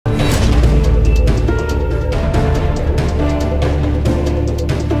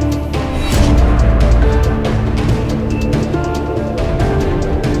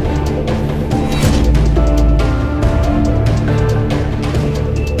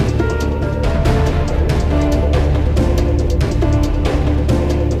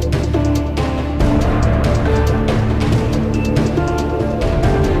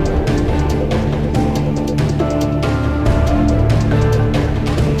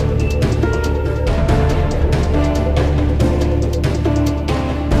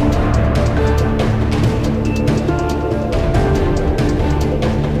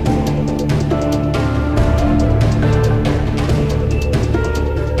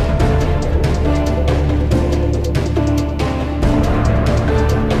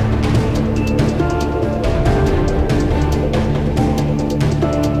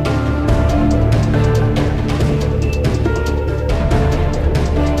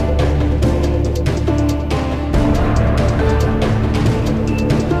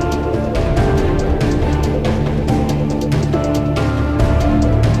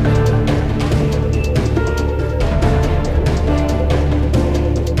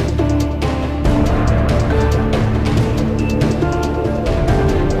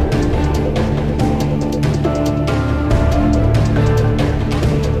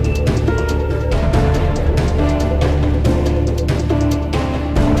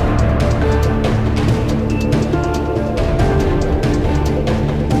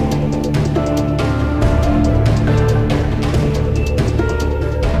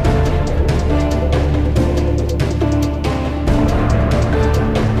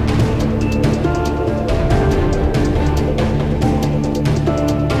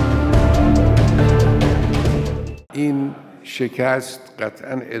این شکست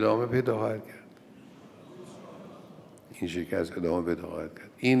قطعاً ادامه پیدا خواهد کرد. این شکست ادامه پیدا خواهد کرد.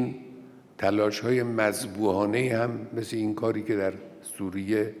 این تلاش‌های مذبوحانه هم مثل این کاری که در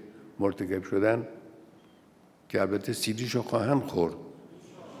سوریه مرتکب شدن که البته سیدیشو خواهند خورد.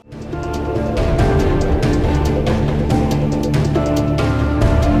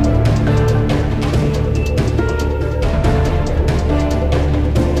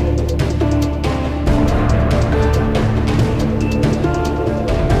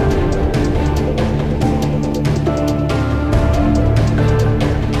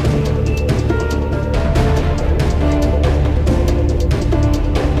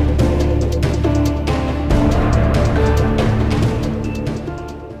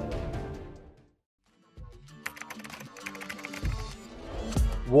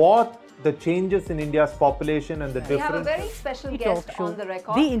 What the changes in India's population and the difference. We have a very special guest on the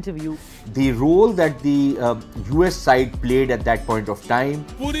record. The interview. The role that the US side played at that point of time.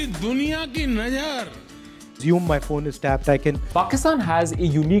 पूरी दुनिया की नजर. Assume my phone is tapped, I can. Pakistan has a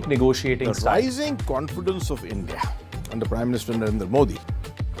unique negotiating style. The rising confidence of India under Prime Minister Narendra Modi.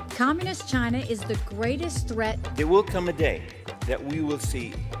 Communist China is the greatest threat. There will come a day that we will see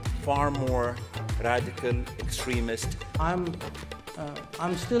far more radical extremist.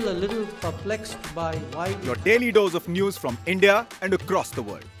 I'm still a little perplexed by why... Your daily dose of news from India and across the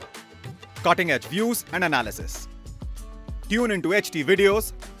world. Cutting-edge views and analysis. Tune into HT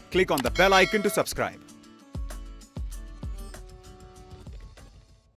videos. Click on the bell icon to subscribe.